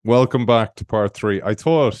Welcome back to part three. I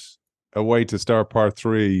thought a way to start part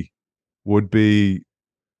three would be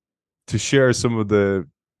to share some of the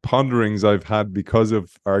ponderings I've had because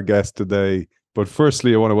of our guest today. But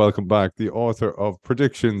firstly, I want to welcome back the author of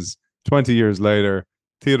Predictions 20 Years Later,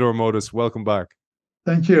 Theodore Modis. Welcome back.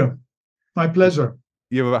 Thank you. My pleasure.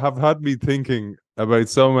 You have had me thinking about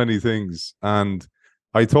so many things, and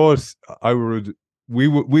I thought we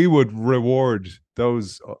would reward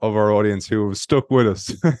those of our audience who have stuck with us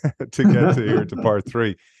to get to here to part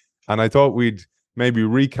three. And I thought we'd maybe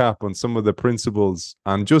recap on some of the principles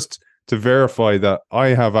and just to verify that I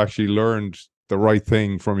have actually learned the right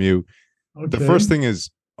thing from you. Okay. The first thing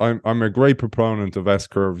is I'm a great proponent of S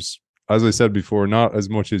curves. As I said before, not as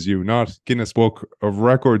much as you, not Guinness Book of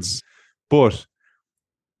Records, but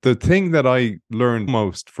the thing that I learned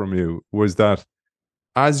most from you was that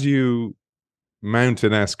as you mount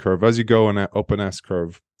an S curve, as you go up an S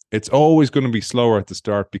curve, it's always going to be slower at the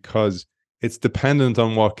start because it's dependent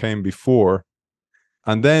on what came before,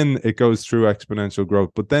 and then it goes through exponential growth,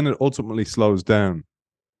 but then it ultimately slows down.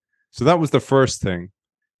 So that was the first thing,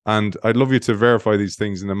 and I'd love you to verify these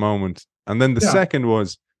things in a moment. And then the second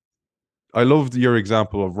was, I loved your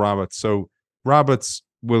example of rabbits. So rabbits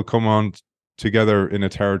will come on together in a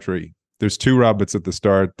territory. There's two rabbits at the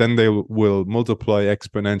start, then they will multiply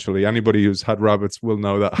exponentially. Anybody who's had rabbits will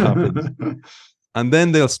know that happens. And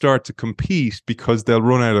then they'll start to compete because they'll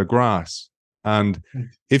run out of grass. And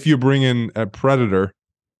if you bring in a predator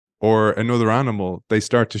or another animal, they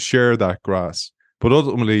start to share that grass. But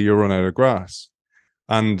ultimately, you run out of grass.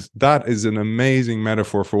 And that is an amazing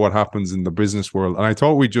metaphor for what happens in the business world. And I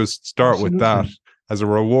thought we'd just start with that as a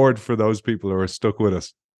reward for those people who are stuck with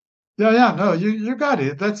us. No, you got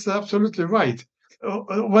it. That's absolutely right.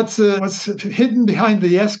 What's hidden behind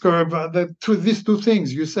the S curve? These two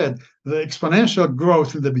things you said: the exponential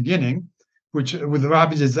growth in the beginning, which with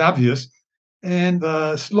rabbits is obvious, and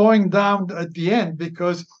slowing down at the end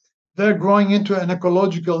because they're growing into an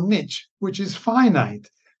ecological niche, which is finite.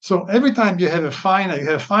 So every time you have a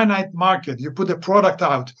finite market, you put a product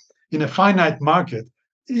out in a finite market,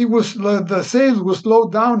 the sales will slow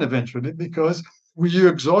down eventually because you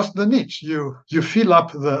exhaust the niche, you fill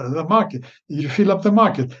up the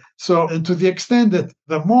market, So, and to the extent that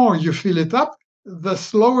the more you fill it up, the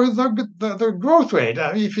slower the growth rate.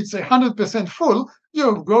 If it's 100% full,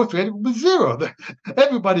 your growth rate will be zero.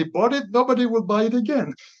 Everybody bought it, nobody will buy it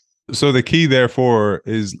again. So the key, therefore,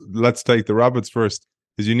 is, let's take the rabbits first,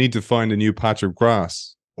 is you need to find a new patch of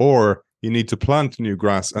grass, or you need to plant new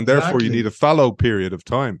grass, and therefore you need a fallow period of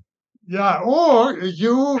time. Yeah, or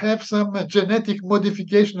you have some genetic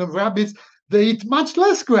modification of rabbits. They eat much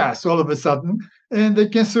less grass all of a sudden, and they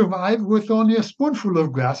can survive with only a spoonful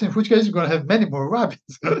of grass, in which case you're going to have many more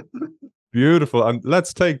rabbits. Beautiful. And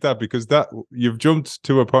let's take that, because that you've jumped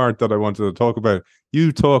to a part that I wanted to talk about.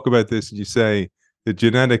 You talk about this and you say the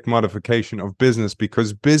genetic modification of business,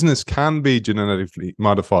 because business can be genetically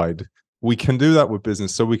modified. We can do that with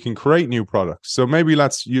business, so we can create new products. So maybe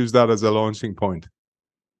let's use that as a launching point.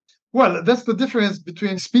 Well, that's the difference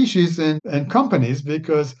between species and companies,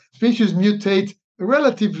 because species mutate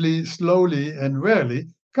relatively slowly and rarely.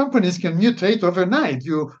 Companies can mutate overnight.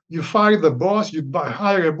 You fire the boss, you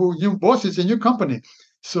hire a new boss, it's a new company.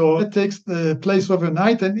 So it takes the place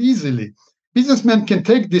overnight and easily. Businessmen can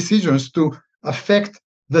take decisions to affect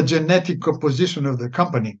the genetic composition of the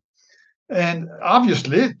company, and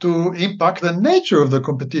obviously to impact the nature of the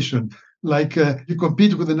competition. Like you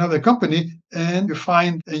compete with another company and you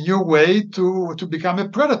find a new way to become a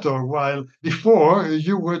predator, while before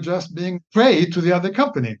you were just being prey to the other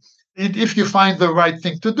company. If you find the right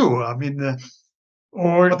thing to do,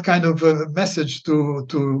 or what kind of message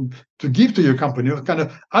to give to your company, what kind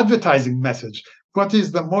of advertising message. What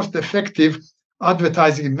is the most effective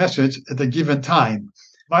advertising message at a given time?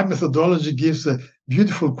 My methodology gives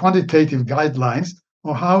beautiful quantitative guidelines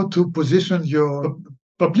on how to position your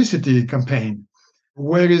publicity campaign.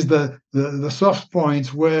 Where is the soft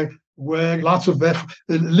points where lots of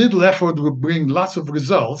little effort will bring lots of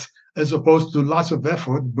results, as opposed to lots of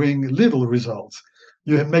effort bring little results.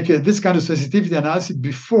 You make this kind of sensitivity analysis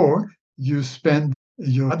before you spend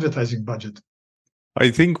your advertising budget.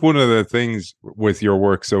 I think one of the things with your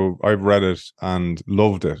work, so I've read it and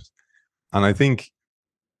loved it, and I think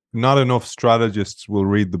not enough strategists will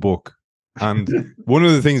read the book. And one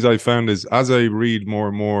of the things I found is, as I read more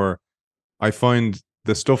and more, I find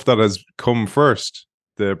the stuff that has come first,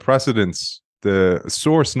 the precedents, the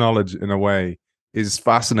source knowledge in a way, is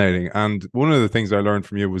fascinating. And one of the things I learned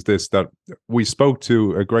from you was this, that we spoke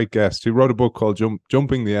to a great guest who wrote a book called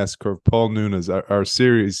Jumping the S Curve, Paul Nunes, our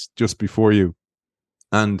series just before you.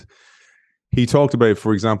 And he talked about,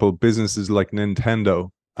 for example, businesses like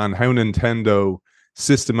Nintendo and how Nintendo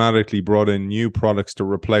systematically brought in new products to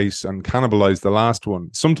replace and cannibalize the last one.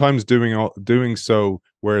 Sometimes doing so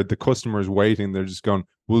where the customer is waiting, they're just going,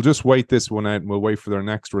 "We'll just wait this one out and we'll wait for their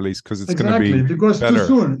next release because it's going to be because better." too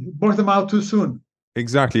soon, you bought them out too soon.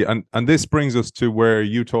 Exactly, and this brings us to where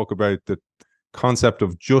you talk about the concept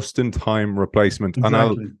of just-in-time replacement. Exactly. And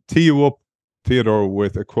I'll tee you up, Theodore,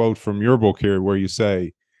 with a quote from your book here where you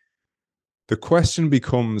say, "The question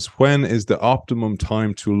becomes, when is the optimum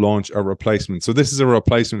time to launch a replacement?" So this is a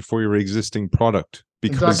replacement for your existing product,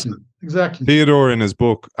 because exactly. Theodore in his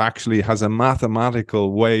book actually has a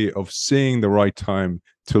mathematical way of seeing the right time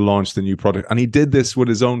to launch the new product. And he did this with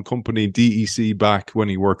his own company, DEC, back when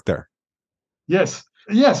he worked there. Yes.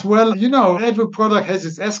 Well, every product has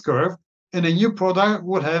its S-curve, and a new product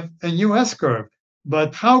will have a new S-curve.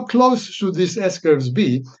 But how close should these S-curves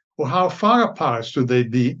be, or how far apart should they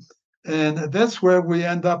be? And that's where we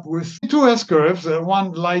end up with two S-curves,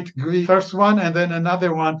 one light green, first one, and then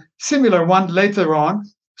another one, similar one later on,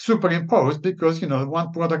 superimposed, because,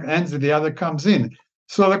 one product ends and the other comes in.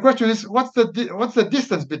 So the question is, what's the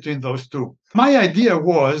distance between those two? My idea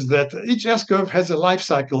was that each S-curve has a life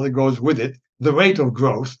cycle that goes with it, the rate of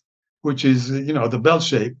growth, which is, the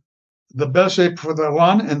bell shape for the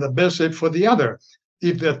one and the bell shape for the other.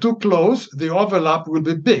 If they're too close, the overlap will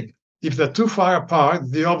be big. If they're too far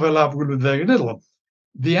apart, the overlap will be very little.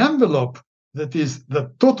 The envelope, that is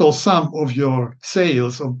the total sum of your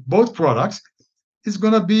sales of both products, is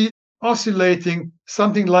going to be oscillating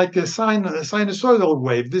something like a sinusoidal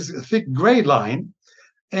wave, this thick gray line.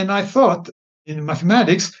 And I thought in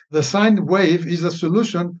mathematics, the sine wave is a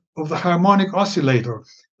solution of the harmonic oscillator.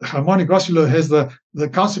 The harmonic oscillator has the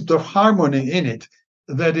concept of harmony in it.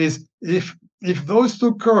 That is, if those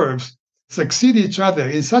two curves succeed each other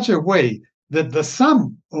in such a way that the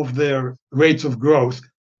sum of their rates of growth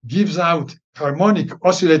gives out harmonic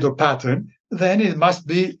oscillator pattern, then it must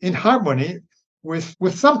be in harmony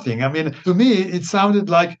with something. I mean, to me, it sounded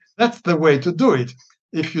like that's the way to do it.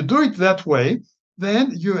 If you do it that way,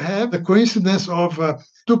 then you have the coincidence of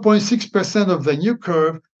 2.6% of the new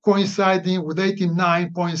curve coinciding with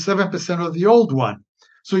 89.7% of the old one.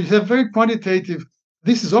 So you have very quantitative.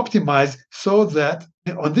 This is optimized so that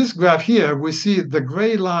on this graph here, we see the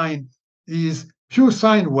gray line is pure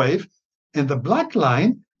sine wave, and the black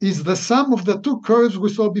line is the sum of the two curves we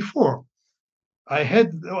saw before. I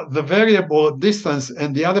had the variable distance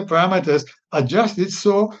and the other parameters adjusted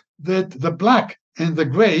so that the black and the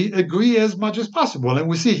gray agree as much as possible. And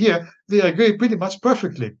we see here, they agree pretty much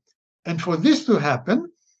perfectly. And for this to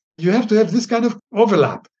happen, you have to have this kind of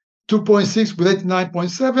overlap, 2.6 with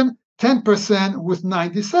 89.7, 10% with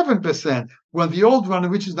 97%. When the old one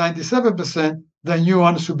reaches 97%, the new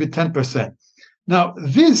one should be 10%. Now,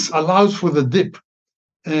 this allows for the dip.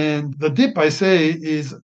 And the dip, I say,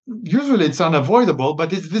 is usually it's unavoidable,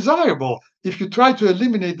 but it's desirable. If you try to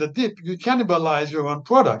eliminate the dip, you cannibalize your own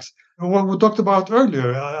products. What we talked about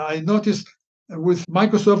earlier, I noticed with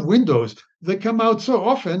Microsoft Windows, they come out so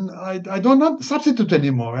often, I do not substitute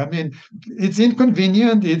anymore. I mean, it's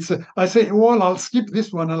inconvenient. I say, well, I'll skip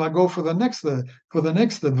this one and I'll go for the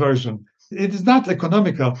next version. It is not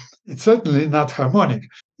economical. It's certainly not harmonic.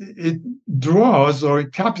 It draws or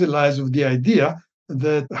it capitalizes with the idea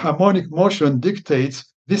that harmonic motion dictates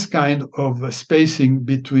this kind of spacing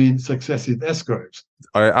between successive S-curves.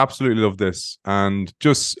 I absolutely love this. And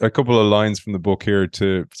just a couple of lines from the book here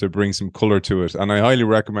to bring some color to it. And I highly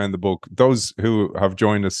recommend the book. Those who have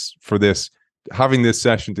joined us for this, having this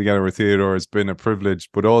session together with Theodore has been a privilege,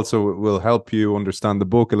 but also it will help you understand the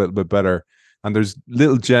book a little bit better. And there's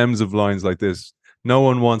little gems of lines like this. No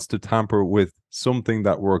one wants to tamper with something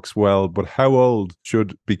that works well, but how old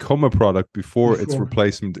should become a product before its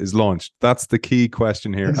replacement is launched? That's the key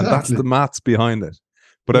question here. Exactly. And that's the maths behind it.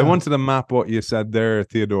 But I wanted to map what you said there,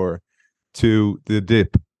 Theodore, to the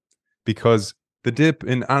dip, because the dip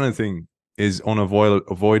in anything is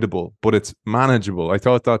unavoidable, but it's manageable. I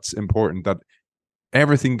thought that's important, that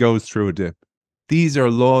everything goes through a dip. These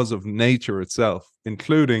are laws of nature itself,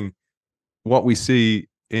 including what we see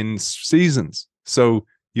in seasons. So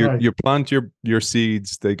you plant your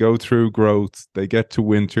seeds, they go through growth, they get to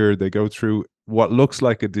winter, they go through what looks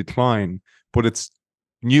like a decline, but it's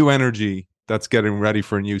new energy that's getting ready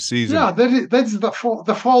for a new season. Yeah, that's the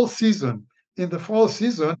fall season. In the fall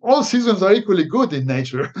season, all seasons are equally good in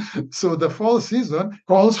nature. So the fall season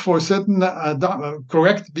calls for certain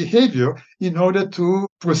correct behavior in order to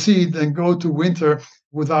proceed and go to winter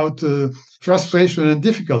without frustration and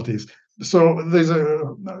difficulties. So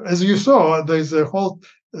as you saw, there's a whole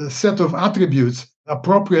set of attributes,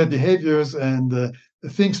 appropriate behaviors and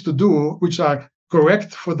things to do which are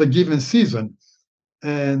correct for the given season.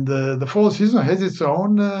 And the fall season has its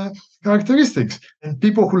own characteristics. And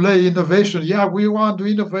people who lay innovation, we want to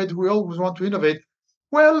innovate, we always want to innovate.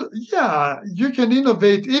 Well, you can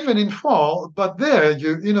innovate even in fall, but there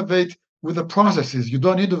you innovate with the processes. You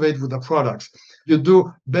don't innovate with the products. You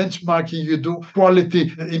do benchmarking, you do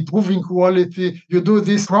quality, improving quality, you do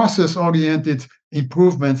these process-oriented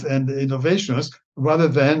improvements and innovations rather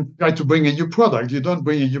than try to bring a new product. You don't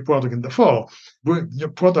bring a new product in the fall. Your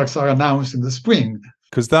products are announced in the spring.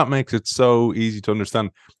 Because that makes it so easy to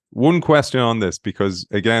understand. One question on this, because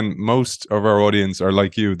again, most of our audience are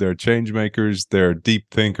like you. They're change makers, they're deep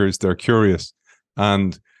thinkers, they're curious.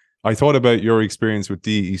 And I thought about your experience with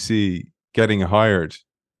DEC getting hired.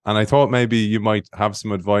 And I thought maybe you might have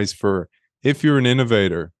some advice for if you're an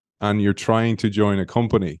innovator and you're trying to join a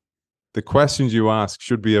company, the questions you ask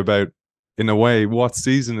should be about, in a way, what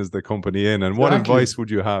season is the company in and what advice would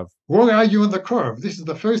you have? Where are you on the curve? This is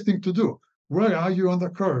the first thing to do. Where are you on the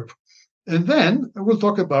curve? And then we'll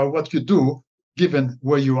talk about what you do given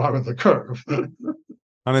where you are on the curve.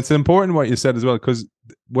 And it's important what you said as well, because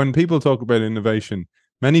when people talk about innovation,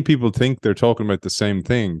 many people think they're talking about the same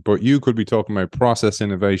thing, but you could be talking about process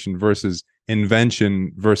innovation versus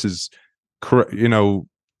invention versus,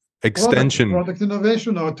 extension. Product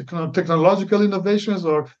innovation or technological innovations,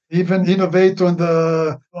 or even innovate on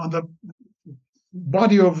the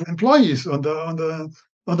body of employees, on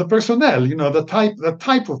the personnel, the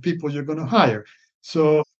type of people you're going to hire.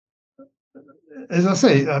 So, as I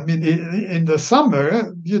say, in the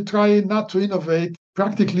summer, you try not to innovate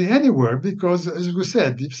practically anywhere because, as we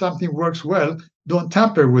said, if something works well, don't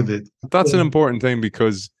tamper with it. That's an important thing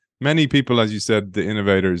because many people, as you said, the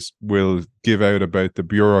innovators will give out about the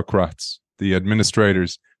bureaucrats, the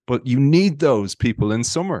administrators, but you need those people in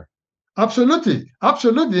summer. Absolutely.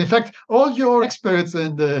 In fact, all your experts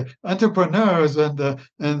and entrepreneurs and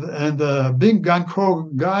big gung-ho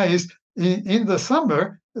guys in the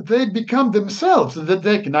summer, they become themselves. They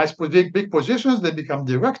take nice, big positions. They become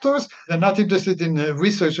directors. They're not interested in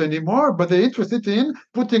research anymore, but they're interested in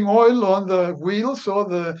putting oil on the wheel so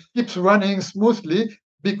the keeps running smoothly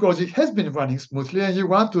because it has been running smoothly, and you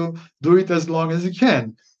want to do it as long as you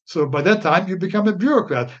can. So by that time, you become a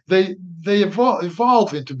bureaucrat. They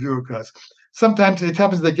evolve into bureaucrats. Sometimes it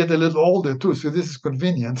happens they get a little older too, so this is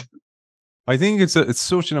convenient. I think it's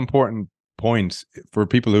such an important point for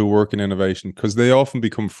people who work in innovation because they often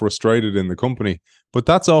become frustrated in the company. But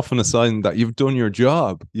that's often a sign that you've done your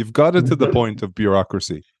job. You've got it to the point of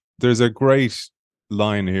bureaucracy. There's a great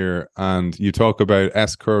line here, and you talk about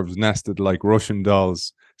S-curves nested like Russian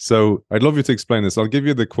dolls. So I'd love you to explain this. I'll give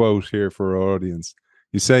you the quote here for our audience.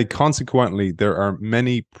 You say, consequently, there are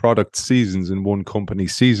many product seasons in one company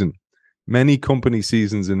season, many company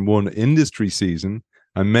seasons in one industry season,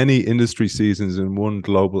 and many industry seasons in one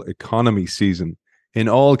global economy season. In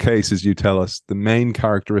all cases, you tell us, the main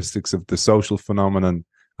characteristics of the social phenomenon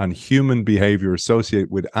and human behavior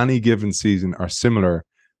associated with any given season are similar,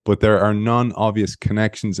 but there are non-obvious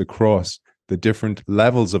connections across the different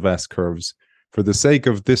levels of S-curves. For the sake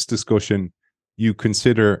of this discussion, you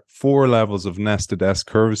consider 4 levels of nested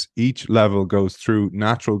S-curves. Each level goes through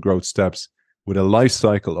natural growth steps with a life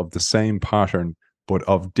cycle of the same pattern, but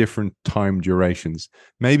of different time durations.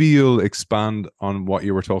 Maybe you'll expand on what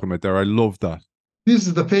you were talking about there. I love that. This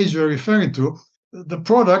is the page you're referring to. The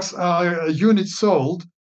products are units sold,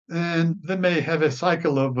 and they may have a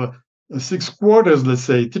cycle of 6 quarters, let's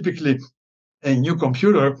say, typically a new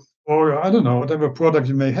computer, or I don't know, whatever product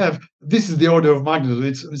you may have. This is the order of magnitude.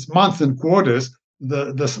 It's months and quarters,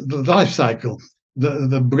 the life cycle,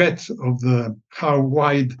 the breadth of how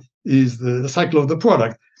wide is the cycle of the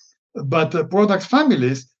product. But product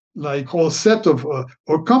families, like whole set of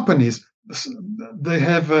or companies, they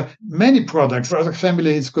have many products. Product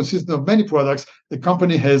family is consistent of many products. The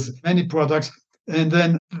company has many products, and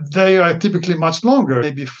then they are typically much longer,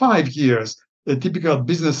 maybe 5 years. The typical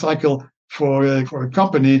business cycle for a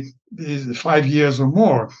company is 5 years or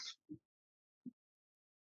more.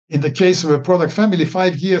 In the case of a product family,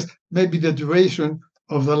 5 years may be the duration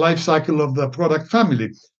of the life cycle of the product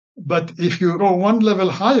family. But if you go one level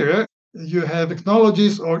higher, you have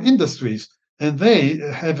technologies or industries, and they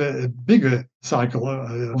have a bigger cycle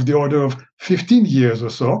of the order of 15 years or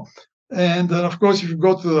so. And then, of course, if you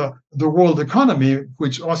go to the world economy,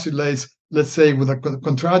 which oscillates, let's say, with a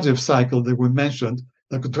contractive cycle that we mentioned,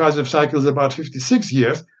 the contractive cycle is about 56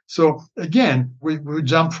 years. So again, we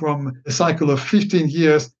jump from a cycle of 15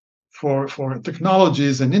 years for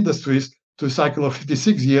technologies and industries to a cycle of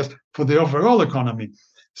 56 years for the overall economy.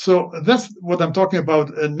 So that's what I'm talking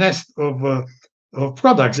about, a nest of of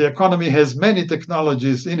products. The economy has many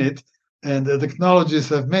technologies in it, and the technologies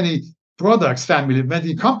have many products family,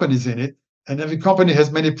 many companies in it, and every company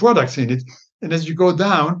has many products in it. And as you go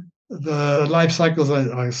down, the life cycles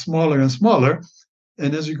are smaller and smaller.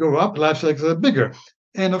 And as you go up, life cycles are bigger.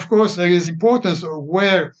 And of course, there is importance of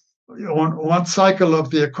where on what cycle of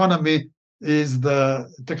the economy is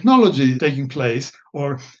the technology taking place,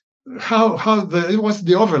 or what's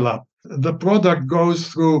the overlap. The product goes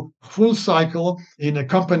through full cycle in a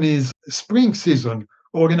company's spring season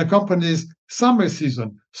or in a company's summer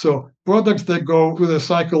season. So products that go through the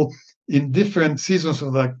cycle in different seasons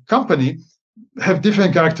of the company have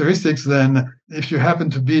different characteristics than if you happen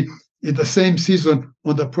to be in the same season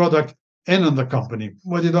on the product and on the company.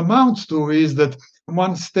 What it amounts to is that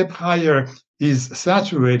one step higher is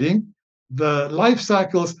saturating. The life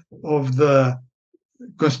cycles of the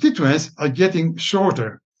constituents are getting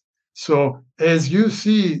shorter. So as you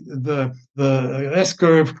see the S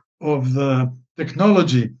curve of the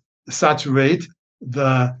technology saturate,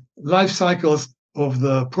 the life cycles of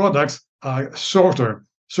the products are shorter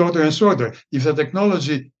and shorter. If the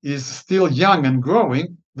technology is still young and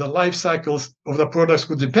growing, the life cycles of the products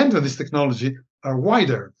who depend on this technology are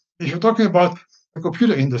wider. If you're talking about the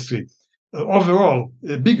computer industry, overall,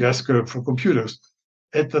 a big S curve for computers.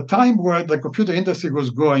 At the time where the computer industry was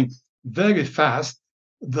growing very fast,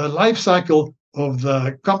 the life cycle of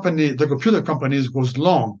the computer companies was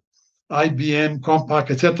long. IBM,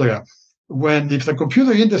 Compaq, etc. If the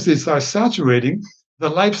computer industry starts saturating, the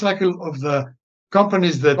life cycle of the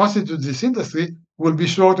companies that constitute this industry will be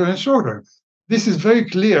shorter and shorter. This is very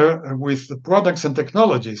clear with the products and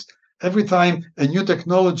technologies. Every time a new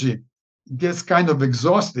technology gets kind of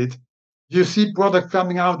exhausted, you see product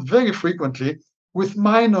coming out very frequently with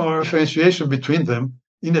minor differentiation between them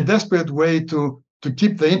in a desperate way to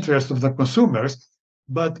keep the interest of the consumers.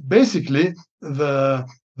 But basically,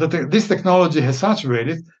 this technology has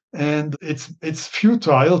saturated, and it's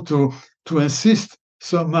futile to insist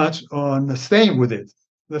so much on staying with it.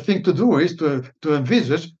 The thing to do is to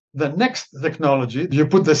envisage the next technology you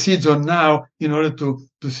put the seeds on now in order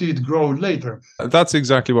to see it grow later. That's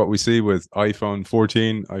exactly what we see with iPhone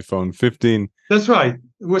 14, iPhone 15. That's right.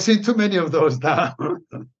 We're seeing too many of those now.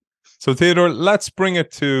 So Theodore, let's bring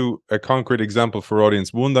it to a concrete example for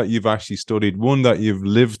audience, one that you've actually studied, one that you've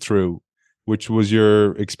lived through, which was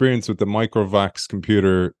your experience with the Microvax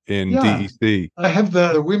computer in DEC. I have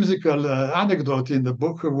the whimsical anecdote in the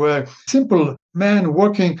book where simple man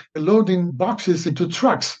working, loading boxes into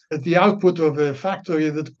trucks at the output of a factory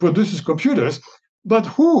that produces computers. But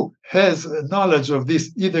who has knowledge of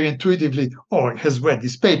this either intuitively or has read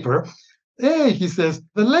this paper? He says,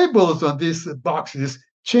 the labels on these boxes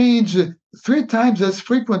change 3 times as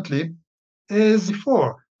frequently as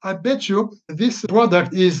before. I bet you this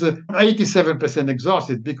product is 87%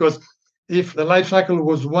 exhausted, because if the life cycle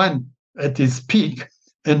was 1 at its peak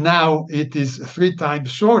and now it is 3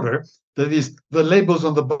 times shorter, that is, the labels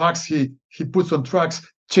on the box he puts on trucks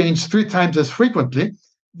change 3 times as frequently,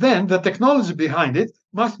 then the technology behind it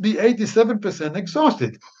must be 87%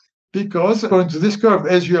 exhausted. Because according to this curve,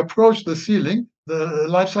 as you approach the ceiling, the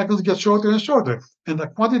life cycles get shorter and shorter. And the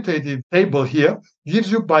quantitative table here gives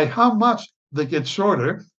you by how much they get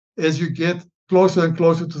shorter as you get closer and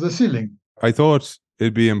closer to the ceiling. I thought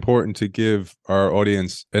it'd be important to give our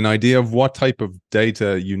audience an idea of what type of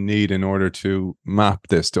data you need in order to map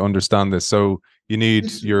this, to understand this. So you need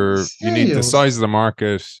the size of the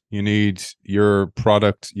market, you need your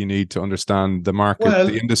product, you need to understand the market,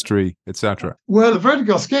 the industry, etc. Well, the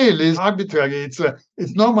vertical scale is arbitrary.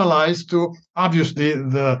 It's normalized to, obviously,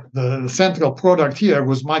 the central product here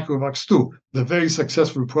was Microvax 2, the very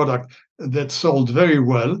successful product that sold very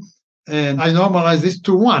well. And I normalized this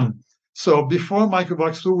to 1. So before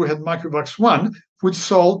Microvax 2, we had Microvax 1, which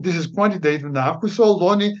sold, this is quantitative now, which sold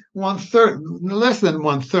only 1/3, less than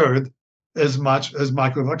 1/3 as much as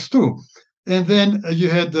Microvax 2. And then you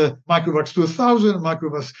had the Microvax 2000,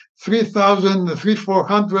 Microvax 3000,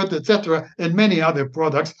 3400, etc., and many other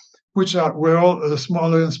products, which were all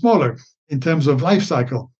smaller and smaller in terms of life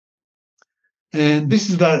cycle. And this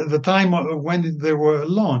is the time when they were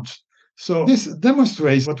launched. So this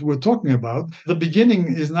demonstrates what we're talking about. The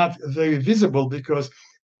beginning is not very visible because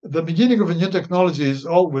the beginning of a new technology is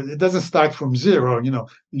always, it doesn't start from zero.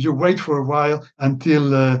 You wait for a while until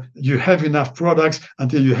you have enough products,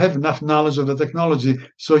 until you have enough knowledge of the technology.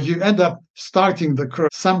 So you end up starting the curve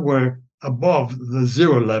somewhere above the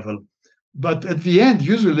 0 level. But at the end,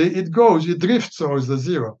 usually it drifts towards the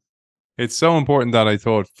 0. It's so important that I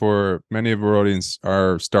thought for many of our audience,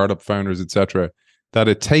 our startup founders, etc., that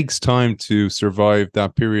it takes time to survive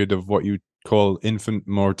that period of what you call infant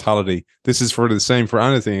mortality. This is for the same for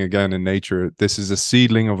anything again in nature. This is a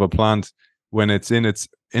seedling of a plant. When it's in its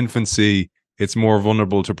infancy, it's more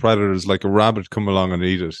vulnerable to predators like a rabbit come along and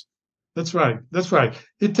eat it. That's right. That's right.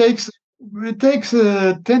 It takes 10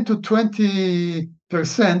 to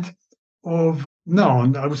 20% of,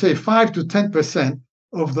 no, I would say 5 to 10%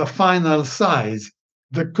 of the final size.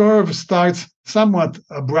 The curve starts somewhat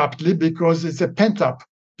abruptly because it's a pent up.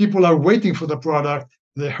 People are waiting for the product.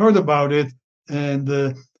 They heard about it. And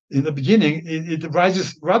in the beginning, it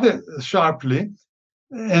rises rather sharply.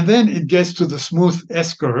 And then it gets to the smooth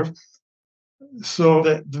S curve. So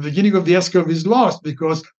the beginning of the S curve is lost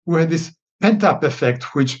because we had this pent up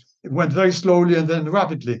effect, which went very slowly and then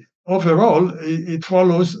rapidly. Overall, it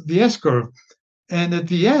follows the S curve. And at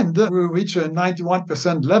the end, we reach a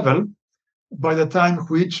 91% level, by the time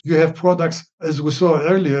which you have products, as we saw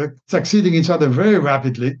earlier, succeeding each other very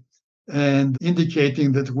rapidly and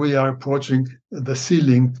indicating that we are approaching the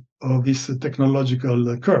ceiling of this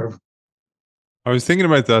technological curve. I was thinking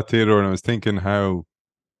about that, Theodore, and I was thinking how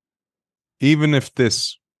even if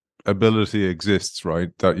this ability exists, right,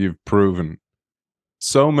 that you've proven,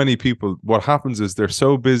 so many people, what happens is they're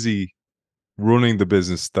so busy running the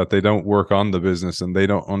business that they don't work on the business and they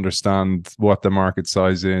don't understand what the market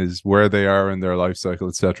size is, where they are in their life cycle,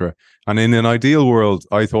 etc. And in an ideal world,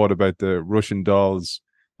 I thought about the Russian dolls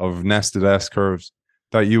of nested S curves,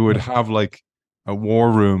 that you would have like a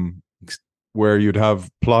war room where you'd have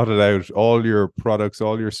plotted out all your products,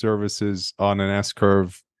 all your services on an S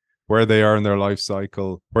curve, where they are in their life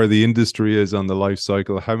cycle, where the industry is on the life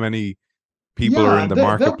cycle, how many people are in the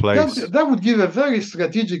marketplace. That would give a very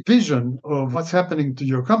strategic vision of what's happening to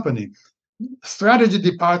your company. Strategy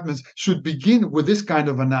departments should begin with this kind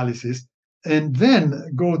of analysis and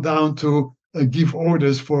then go down to give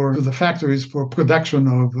orders for the factories for production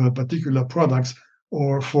of particular products,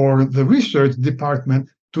 or for the research department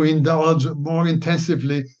to indulge more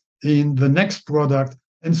intensively in the next product,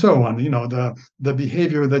 and so on. The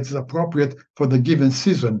behavior that's appropriate for the given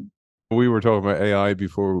season. We were talking about AI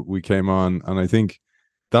before we came on, and I think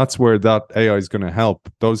that's where that AI is going to help.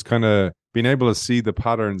 Those kind of being able to see the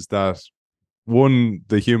patterns that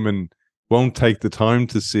the human won't take the time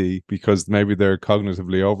to see because maybe they're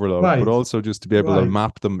cognitively overloaded, right, but also just to be able to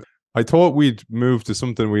map them. I thought we'd move to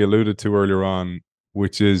something we alluded to earlier on,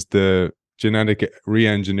 which is the genetic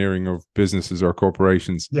re-engineering of businesses or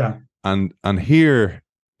corporations. Yeah. And here,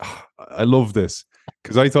 I love this,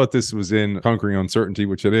 because I thought this was in Conquering Uncertainty,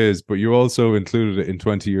 which it is, but you also included it in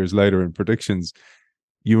 20 years later in Predictions.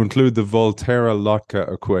 You include the Volterra-Lotka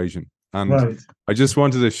equation. And I just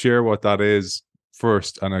wanted to share what that is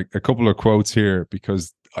first, and a couple of quotes here,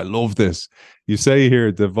 because I love this. You say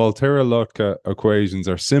here, the Volterra-Lotka equations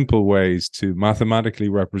are simple ways to mathematically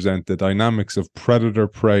represent the dynamics of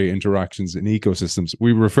predator-prey interactions in ecosystems.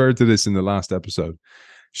 We referred to this in the last episode,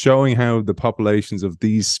 showing how the populations of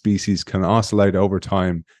these species can oscillate over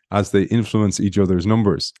time as they influence each other's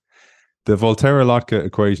numbers. The Volterra-Lotka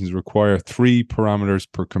equations require 3 parameters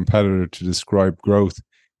per competitor to describe growth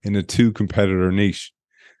in a 2-competitor niche.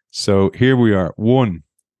 So here we are. One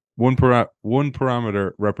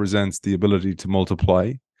parameter represents the ability to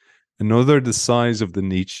multiply, another the size of the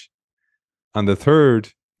niche, and the third,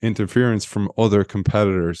 interference from other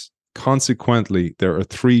competitors. Consequently, there are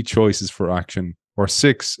 3 choices for action, or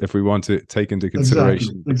 6 if we want to take into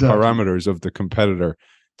consideration the parameters of the competitor.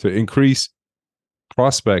 To increase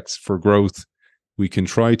prospects for growth, we can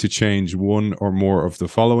try to change one or more of the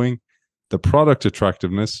following: the product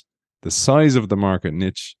attractiveness, the size of the market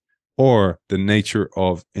niche, or the nature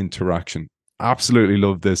of interaction. Absolutely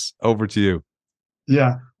love this. Over to you.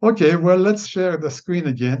 Yeah. Okay. Well, let's share the screen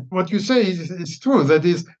again. What you say is true. That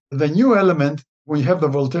is, the new element when you have the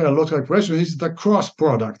Volterra-Lotka equation is the cross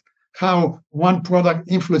product, how one product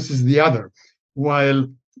influences the other. While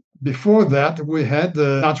before that, we had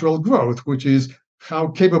the natural growth, which is how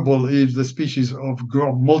capable is the species of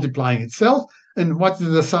multiplying itself, and what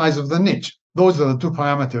is the size of the niche. Those are the 2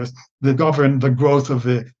 parameters that govern the growth of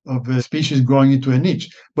a species growing into a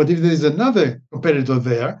niche. But if there is another competitor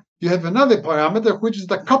there, you have another parameter, which is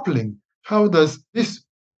the coupling. How does this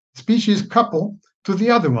species couple to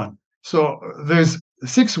the other one? So there's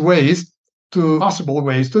 6 possible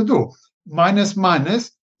ways to do.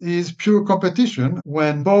 Minus is pure competition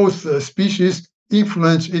when both species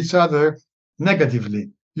influence each other negatively.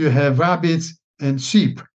 You have rabbits and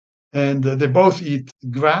sheep, and they both eat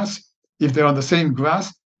grass. If they're on the same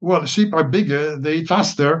grass, well, sheep are bigger, they eat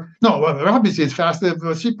faster. No, rabbits eat faster,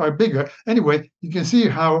 but sheep are bigger. Anyway, you can see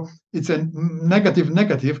how it's a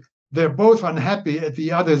negative. They're both unhappy at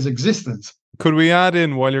the other's existence. Could we add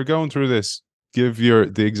in, while you're going through this, give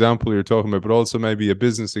the example you're talking about, but also maybe a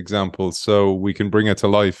business example so we can bring it to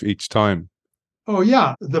life each time? Oh,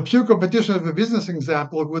 yeah. The pure competition of a business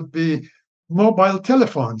example would be mobile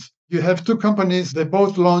telephones. You have two companies, they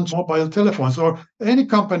both launch mobile telephones, or any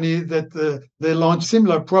company that they launch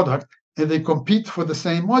similar product and they compete for the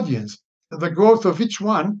same audience. The growth of each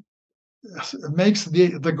one makes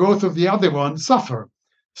the growth of the other one suffer.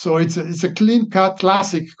 So it's a clean-cut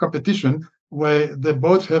classic competition where they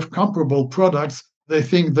both have comparable products. They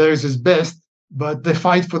think theirs is best, but they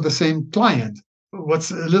fight for the same client.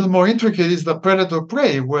 What's a little more intricate is the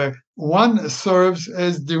predator-prey, where one serves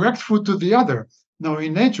as direct food to the other. Now,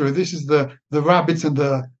 in nature, this is the rabbits and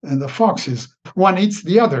the foxes. One eats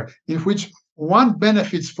the other, in which one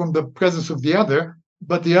benefits from the presence of the other,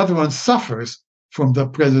 but the other one suffers from the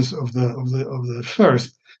presence of the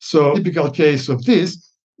first. So, a typical case of this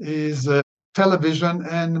is television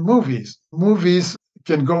and movies. Movies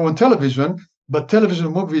can go on television, but television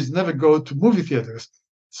and movies never go to movie theaters.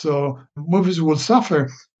 So movies will suffer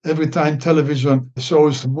every time television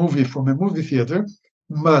shows a movie from a movie theater,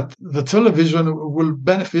 but the television will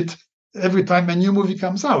benefit every time a new movie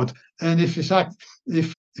comes out. And if, in fact,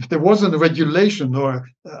 if there wasn't a regulation or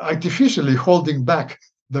artificially holding back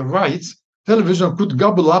the rights, television could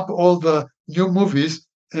gobble up all the new movies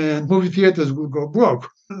and movie theaters will go broke.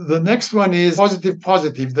 The next one is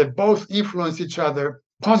positive. They both influence each other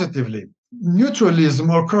positively. Mutualism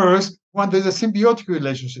occurs when there's a symbiotic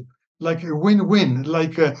relationship, like a win-win,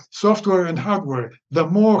 like software and hardware. The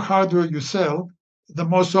more hardware you sell, the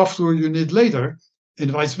more software you need later,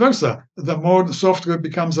 and vice versa. The more the software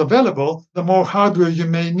becomes available, the more hardware you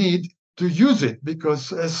may need to use it,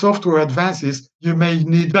 because as software advances, you may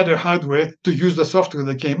need better hardware to use the software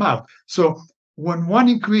that came out. So when one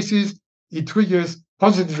increases, it triggers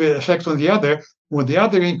positive effect on the other. When the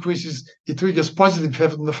other increases, it triggers positive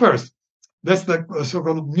effect on the first. That's the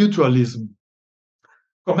so-called mutualism.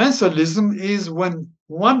 Commensalism is when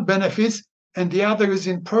one benefits and the other is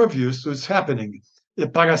impervious to its happening. A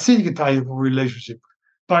parasitic type of relationship.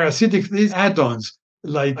 Parasitic is add-ons,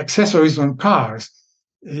 like accessories on cars.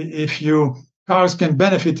 Cars can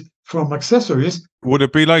benefit from accessories. Would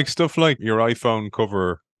it be like stuff like your iPhone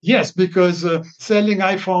cover? Yes, because selling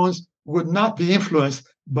iPhones would not be influenced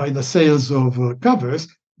by the sales of covers,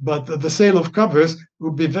 but the sale of covers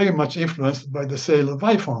will be very much influenced by the sale of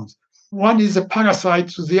iPhones. One is a parasite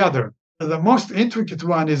to the other. The most intricate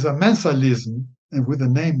one is a mensalism, and with a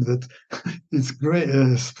name that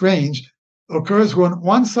is strange, occurs when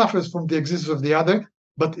one suffers from the existence of the other,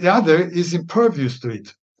 but the other is impervious to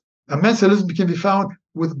it. A mensalism can be found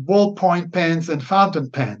with ballpoint pens and fountain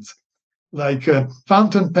pens. Like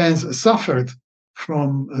fountain pens suffered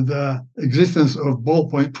from the existence of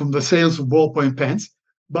from the sales of ballpoint pens,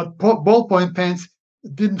 but ballpoint pens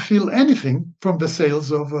didn't feel anything from the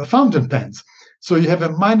sales of fountain pens. So you have a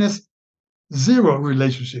 -0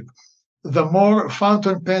 relationship. The more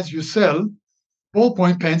fountain pens you sell,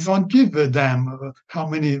 ballpoint pens don't give a damn how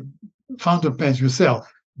many fountain pens you sell.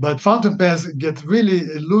 But fountain pens get really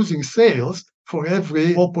losing sales for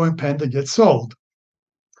every ballpoint pen that gets sold.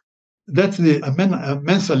 That's the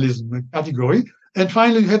mensalism category. And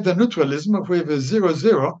finally, you have the neutralism, where you have a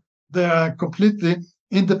 0-0. They are completely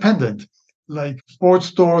independent, like sports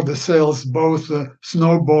store that sells both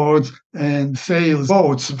snowboards and sails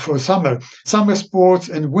boats for summer sports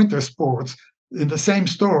and winter sports. In the same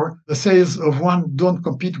store, the sales of one don't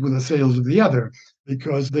compete with the sales of the other,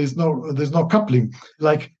 because there's no coupling.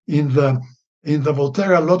 Like in the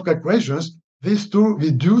Volterra-Lotka equations, these two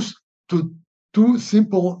reduce to two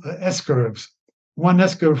simple S-curves. One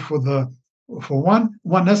S-curve for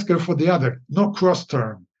one S-curve for the other. No cross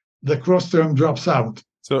term. The cross term drops out.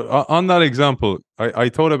 So on that example, I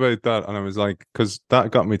thought about that, and I was like, because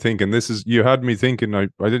that got me thinking. You had me thinking. I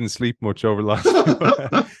didn't sleep much over last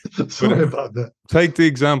night. Sorry about that. Take the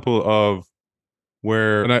example of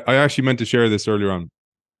where, and I actually meant to share this earlier on.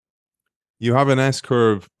 You have an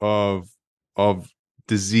S-curve of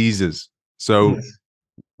diseases. So yes,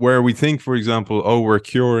 where we think, for example, we're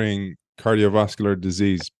curing cardiovascular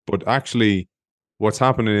disease, but actually what's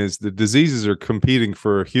happening is the diseases are competing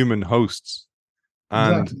for human hosts.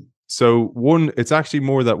 And exactly. So it's actually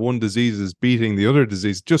more that one disease is beating the other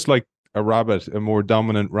disease, just like a rabbit, a more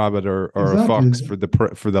dominant rabbit or exactly. A fox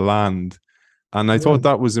for the land. And I thought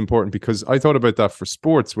that was important, because I thought about that for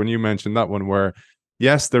sports when you mentioned that one, where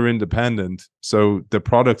yes, they're independent. So the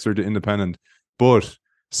products are independent, but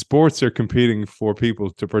sports are competing for people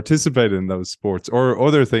to participate in those sports, or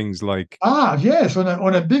other things like yes,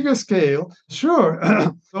 on a bigger scale, sure.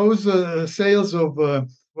 Those sales of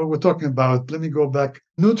what we're talking about. Let me go back.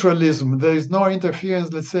 Neutralism. There is no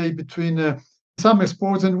interference, let's say, between summer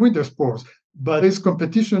sports and winter sports, but there's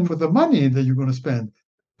competition for the money that you're going to spend.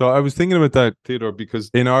 So I was thinking about that, Theodore, because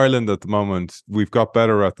in Ireland at the moment, we've got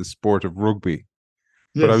better at the sport of rugby.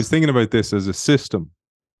 But I was Yes, thinking about this as a system.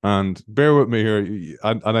 And bear with me here.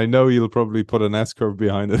 And I know you'll probably put an S curve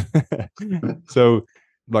behind it. So,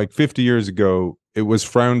 like 50 years ago, it was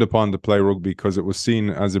frowned upon to play rugby because it was seen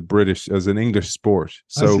as as an English sport. I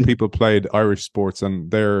So see. people played Irish sports and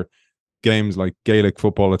their games like Gaelic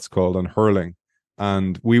football, it's called, and hurling.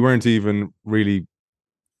 And we weren't even really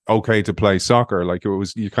okay to play soccer. Like it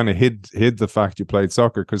was, you kind of hid the fact you played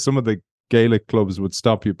soccer because some of the Gaelic clubs would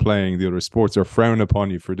stop you playing the other sports or frown upon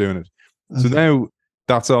you for doing it. I So see. now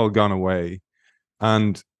that's all gone away.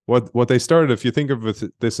 And what they started, if you think of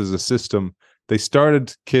this as a system, they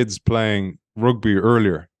started kids playing rugby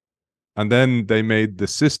earlier. And then they made the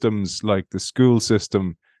systems like the school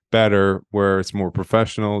system better, where it's more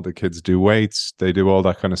professional. The kids do weights, they do all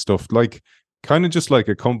that kind of stuff. Like kind of just like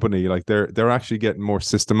a company, like they're actually getting more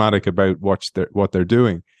systematic about what they're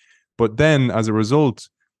doing. But then as a result,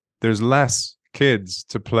 there's less kids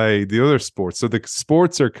to play the other sports. So the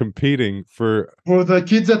sports are competing for the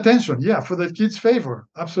kids' attention. Yeah, for the kids' favor.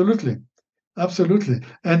 Absolutely. Absolutely.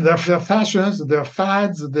 And their fashions, their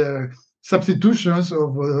fads, their substitutions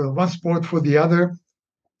of one sport for the other.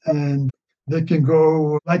 And they can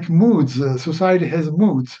go like moods. Society has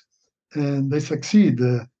moods and they succeed.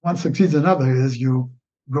 One succeeds another as you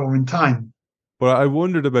go in time. Well, I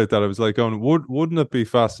wondered about that. I was like, wouldn't it be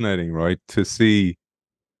fascinating, right, to see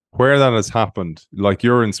where that has happened? Like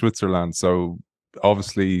you're in Switzerland, so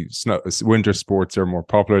obviously winter sports are more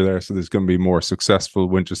popular there. So there's going to be more successful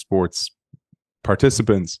winter sports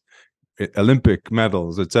participants, Olympic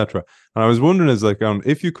medals, etc. And I was wondering, is like,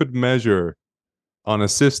 if you could measure on a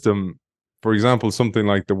system, for example, something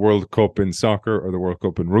like the World Cup in soccer or the World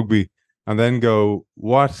Cup in rugby, and then go,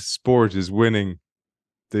 what sport is winning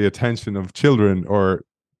the attention of children or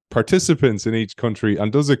participants in each country,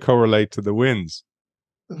 and does it correlate to the wins?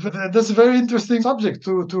 That's a very interesting subject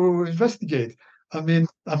to investigate. I mean,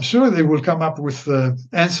 I'm sure they will come up with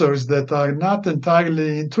answers that are not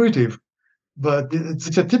entirely intuitive, but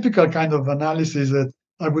it's a typical kind of analysis that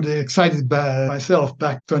I would have excited by myself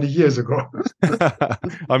back 20 years ago.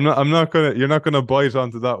 I'm not gonna you're not gonna bite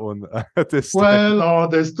onto that one at this time. Well, oh,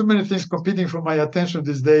 there's too many things competing for my attention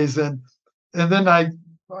these days, and then I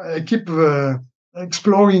keep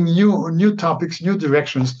exploring new topics, new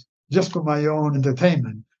directions, just for my own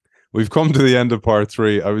entertainment. We've come to the end of part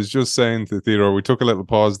 3. I was just saying to Theodore, we took a little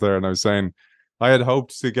pause there, and I was saying I had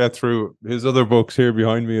hoped to get through his other books here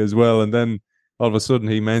behind me as well, and then all of a sudden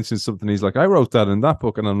he mentioned something. He's like, I wrote that in that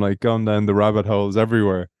book, and I'm like, gone down the rabbit holes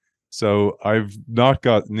everywhere. So I've not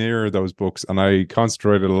got near those books, and I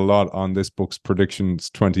concentrated a lot on this book's predictions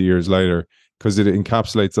 20 years later because it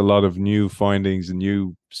encapsulates a lot of new findings and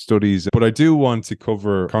new studies. But I do want to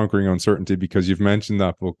cover Conquering Uncertainty because you've mentioned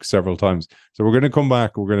that book several times. So we're going to come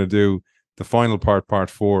back. We're going to do the final part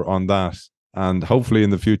 4 on that. And hopefully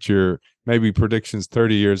in the future, maybe predictions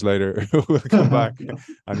 30 years later, we'll come back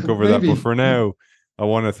and cover that. But for now, I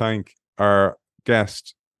want to thank our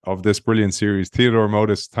guest of this brilliant series, Theodore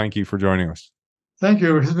Modis. Thank you for joining us. Thank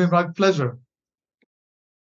you. It's been my pleasure.